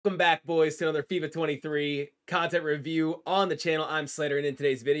Welcome back, boys, to another FIFA 23 content review on the channel. I'm Slater, and in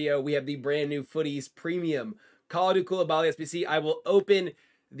today's video, we have the brand new FUTTIES Premium Kalidou Koulibaly SBC. I will open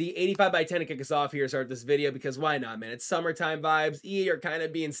the 85x10 to kick us off here to start this video, because why not, man? It's summertime vibes. EA are kind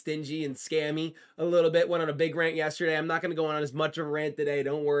of being stingy and scammy a little bit. Went on a big rant yesterday. I'm not going to go on as much of a rant today,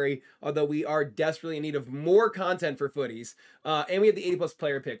 don't worry, although we are desperately in need of more content for FUTTIES. And we have the 80+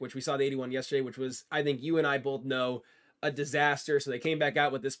 player pick, which we saw the 81 yesterday, which was, I think you and I both know, a disaster. So they came back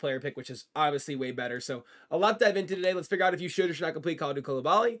out with this player pick, which is obviously way better. So a lot to dive into today. Let's figure out if you should or should not complete Kalidou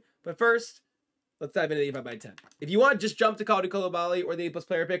Koulibaly. But first, let's dive into the 85x10. If you want to just jump to Kalidou Koulibaly or the 80+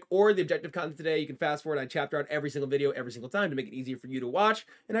 player pick or the objective content today, you can fast forward. I chapter out every single video every single time to make it easier for you to watch.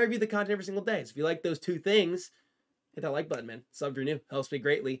 And I review the content every single day. So if you like those two things, hit that like button, man. Sub if you're new. Helps me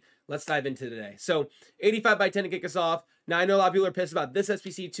greatly. Let's dive into today. So 85x10 to kick us off. Now, I know a lot of people are pissed about this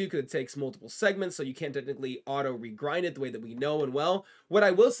SBC too, because it takes multiple segments, so you can't technically auto regrind it the way that we know and well. What I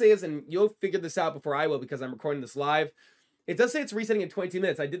will say is, and you'll figure this out before I will because I'm recording this live, it does say it's resetting in 22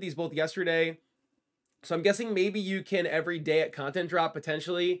 minutes. I did these both yesterday. So I'm guessing maybe you can every day at content drop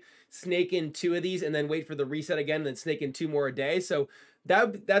potentially snake in 2 of these and then wait for the reset again and then snake in 2 more a day. So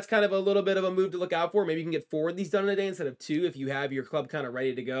that's kind of a little bit of a move to look out for. Maybe you can get 4 of these done in a day instead of 2. If you have your club kind of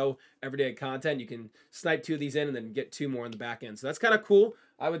ready to go every day at content, you can snipe 2 of these in and then get 2 more on the back end. So that's kind of cool.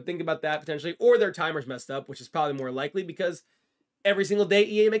 I would think about that potentially. Or their timer's messed up, which is probably more likely because every single day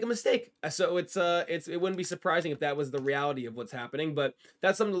EA make a mistake. So it wouldn't be surprising if that was the reality of what's happening, but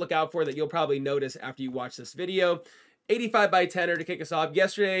that's something to look out for that you'll probably notice after you watch this video. 85x10 to kick us off.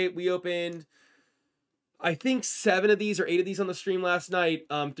 Yesterday we opened, I think 7 of these or 8 of these on the stream last night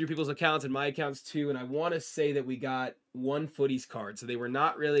through people's accounts and my accounts too, and I want to say that we got 1 FUTTIES card, so they were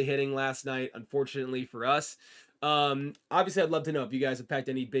not really hitting last night, unfortunately for us. Obviously I'd love to know if you guys have packed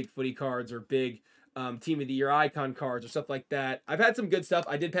any big footy cards or big team of the year icon cards or stuff like that. I've had some good stuff.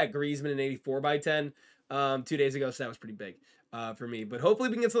 I did pack Griezmann in 84x10 2 days ago, so that was pretty big for me. But hopefully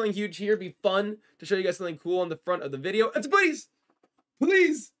we can get something huge here. It'd be fun to show you guys something cool on the front of the video. It's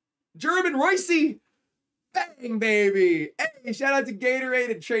please, German Royce, bang baby. Hey, shout out to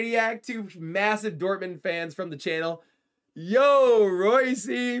Gatorade and SlaterAC, 2 massive Dortmund fans from the channel. Yo, Royce,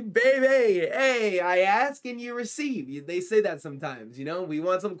 baby. Hey, I ask and you receive. They say that sometimes, you know. We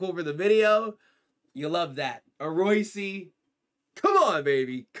want something cool for the video. You love that. A Royce. Come on,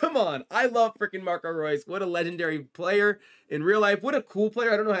 baby. Come on. I love freaking Marco Reus. What a legendary player in real life. What a cool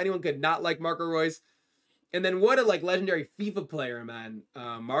player. I don't know how anyone could not like Marco Reus. And then what a legendary FIFA player, man.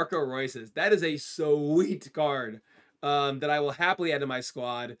 Marco Reus is. That is a sweet card that I will happily add to my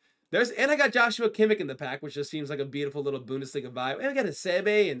squad. And I got Joshua Kimmich in the pack, which just seems like a beautiful little Bundesliga vibe. And I got a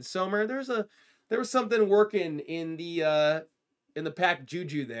Sebe and Sommer. There was something working in the pack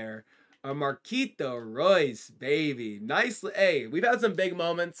juju there. Marquito Reus, baby. Nice. Hey, we've had some big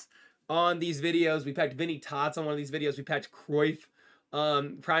moments on these videos. We packed Vinny Tots on one of these videos. We packed Cruyff,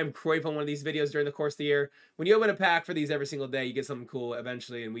 Prime Cruyff on one of these videos during the course of the year. When you open a pack for these every single day, you get something cool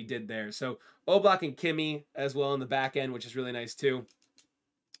eventually, and we did there. So Oblak and Kimmy as well in the back end, which is really nice too.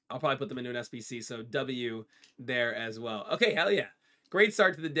 I'll probably put them into an SBC, so W there as well. Okay, hell yeah. Great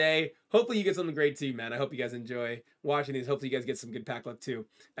start to the day. Hopefully you get something great too, man. I hope you guys enjoy watching these. Hopefully you guys get some good pack luck too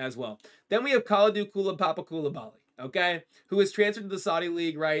as well. Then we have Kalidou Koulibaly, okay, who is transferred to the Saudi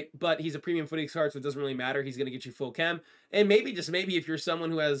League, right? But he's a premium FUTTIES card, so it doesn't really matter. He's going to get you full chem. And maybe, just maybe, if you're someone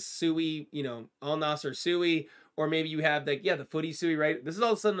who has Sui, you know, Al Nassr Sui, or maybe you have, the FUTTIES Sui, right? This is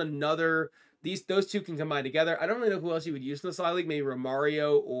all of a sudden another... Those 2 can combine together. I don't really know who else you would use in the Saudi League. Maybe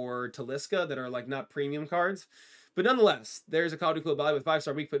Romario or Talisca that are not premium cards. But nonetheless, there's a Kalidou Koulibaly with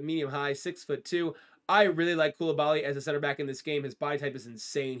 5-star weak foot, medium high, 6'2". I really like Koulibaly as a center back in this game. His body type is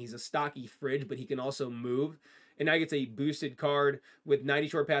insane. He's a stocky fridge, but he can also move. And now he gets a boosted card with 90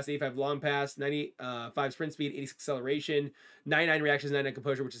 short pass, 85 long pass, 95 sprint speed, 86 acceleration, 99 reactions, 99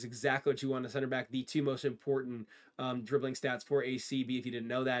 composure, which is exactly what you want in a center back. The 2 most important dribbling stats for ACB, if you didn't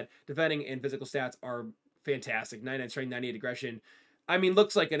know that. Defending and physical stats are fantastic. 99 strength, 98 aggression. I mean,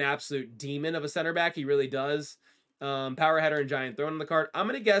 looks like an absolute demon of a center back. He really does. Power header and giant throw on the card. I'm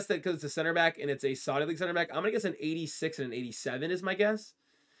going to guess that because it's a center back and it's a Saudi League center back, I'm going to guess an 86 and an 87 is my guess.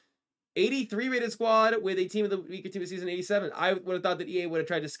 83 rated squad with a team of the week or team of the season 87. I would have thought that EA would have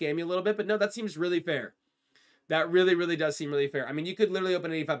tried to scam you a little bit, but no, that seems really fair. That really, really does seem really fair. I mean, you could literally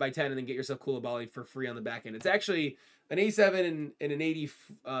open an 85x10 and then get yourself Koulibaly for free on the back end. It's actually an 87 and an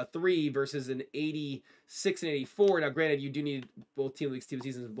 83 versus an 86 and 84. Now, granted, you do need both team leagues, team of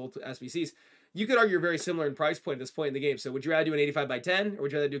seasons, and both SBCs. You could argue very similar in price point at this point in the game. So would you rather do an 85x10 or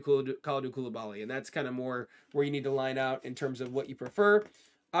would you rather do Kalidou Koulibaly? And that's kind of more where you need to line out in terms of what you prefer.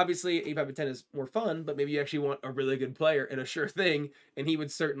 Obviously, 85x10 is more fun, but maybe you actually want a really good player and a sure thing, and he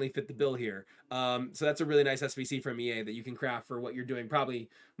would certainly fit the bill here. So that's a really nice SBC from EA that you can craft for what you're doing. Probably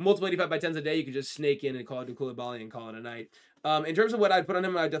multiple 85x10s a day. You can just snake in and Kalidou Koulibaly and call it a night. In terms of what I'd put on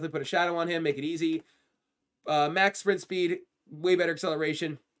him, I'd definitely put a shadow on him, make it easy. Max sprint speed, way better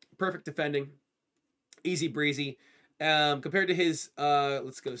acceleration, perfect defending, easy breezy. Compared to his,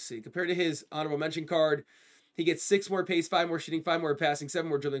 let's go see. Compared to his honorable mention card, he gets 6 more pace, 5 more shooting, 5 more passing, 7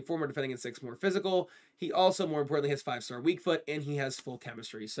 more dribbling, 4 more defending, and 6 more physical. He also, more importantly, has 5-star weak foot, and he has full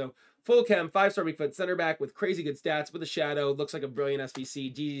chemistry. So full chem, 5-star weak foot, center back with crazy good stats, with a shadow, looks like a brilliant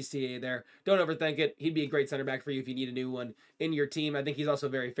SBC, GGCA there. Don't overthink it. He'd be a great center back for you if you need a new one in your team. I think he's also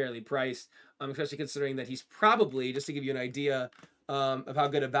very fairly priced, especially considering that he's probably, just to give you an idea of how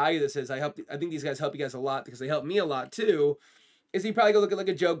good a value this is, I think these guys help you guys a lot because they help me a lot too. Is he probably going to look at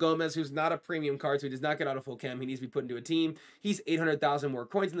like a Joe Gomez, who's not a premium card, so he does not get out of full chem. He needs to be put into a team. He's 800,000 more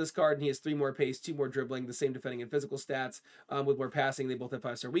coins in this card, and he has 3 more pace, 2 more dribbling, the same defending and physical stats with more passing. They both have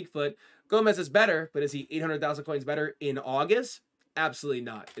 5-star weak foot. Gomez is better, but is he 800,000 coins better in August? Absolutely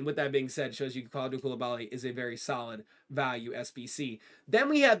not. And with that being said, shows you Kalidou Koulibaly is a very solid value SBC. Then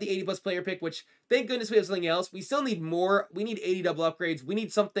we have the 80+ player pick, which thank goodness we have something else. We still need more. We need 80 double upgrades. We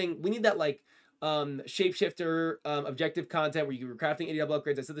need something. We need that like shapeshifter objective content where you were crafting 80 double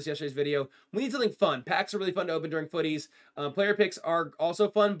upgrades. I said this yesterday's video. We need something fun. Packs are really fun to open during footies. Player picks are also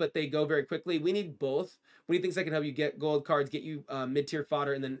fun, but they go very quickly. We need both. We need things that can help you get gold cards, get you mid-tier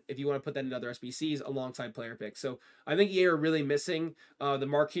fodder, and then if you want to put that into other SBCs alongside player picks. So I think EA are really missing the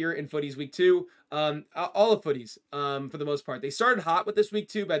mark here in Footies Week 2. All of Footies, for the most part. They started hot with this Week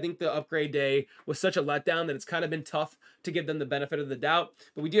 2, but I think the upgrade day was such a letdown that it's kind of been tough to give them the benefit of the doubt.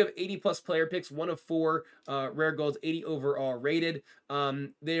 But we do have 80+ player picks, 1 of 4 rare golds, 80 overall rated.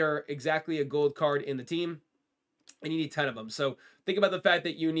 They are exactly a gold card in the team, and you need 10 of them. So think about the fact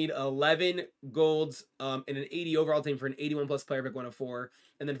that you need 11 golds and an 80 overall team for an 81+ player pick, 1 of 4.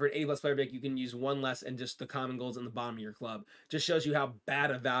 And then for an 80+ player pick, you can use 1 less and just the common golds in the bottom of your club. Just shows you how bad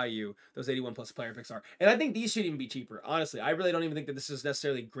a value those 81+ player picks are. And I think these should even be cheaper. Honestly, I really don't even think that this is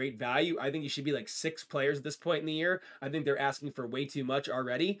necessarily great value. I think you should be like 6 players at this point in the year. I think they're asking for way too much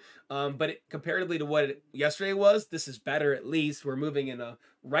already. But comparatively to what yesterday was, this is better at least. We're moving in a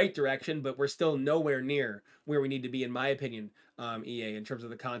right direction, but we're still nowhere near where we need to be, in my opinion, EA, in terms of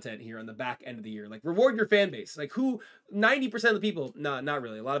the content here on the back end of the year. Like, reward your fan base. Like, 90% of the people, not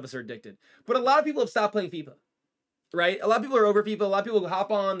really. A lot of us are addicted. But a lot of people have stopped playing FIFA, right? A lot of people are over FIFA. A lot of people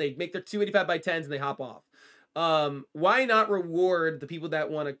hop on, they make their 2 85x10s, and they hop off. Why not reward the people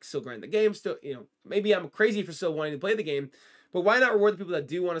that want to still grind the game? Still, maybe I'm crazy for still wanting to play the game, but why not reward the people that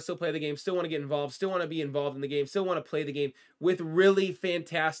do want to still play the game, still want to get involved, still want to be involved in the game, still want to play the game with really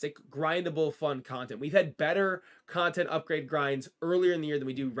fantastic, grindable, fun content. We've had better content upgrade grinds earlier in the year than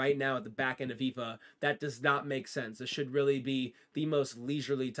we do right now at the back end of FIFA. That does not make sense. This should really be the most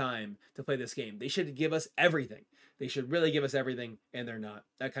leisurely time to play this game. They should give us everything. They should really give us everything, and they're not.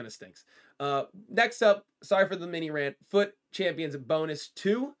 That kind of stinks. Next up, sorry for the mini rant, Foot Champions Bonus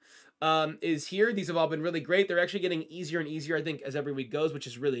 2. Is here. These have all been really great. They're actually getting easier and easier, I think, as every week goes, which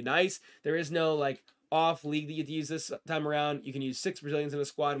is really nice. There is no, like, off league that you have to use this time around. You can use 6 Brazilians in a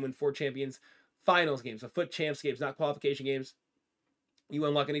squad and win 4 champions finals games. So Foot Champs games, not qualification games. You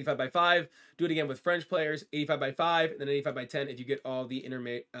unlock an 85x5. Do it again with French players, 85x5, and then 85x10 if you get all the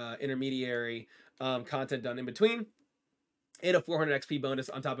intermediary content done in between. And a 400 XP bonus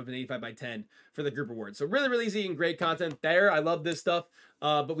on top of an 85x10 for the group rewards. So really, really easy and great content there. I love this stuff,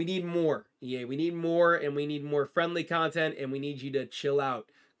 but we need more. Yeah, we need more, and we need more friendly content, and we need you to chill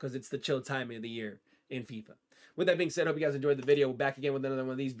out because it's the chill time of the year in FIFA. With that being said, I hope you guys enjoyed the video. We're back again with another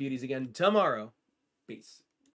one of these beauties again tomorrow. Peace.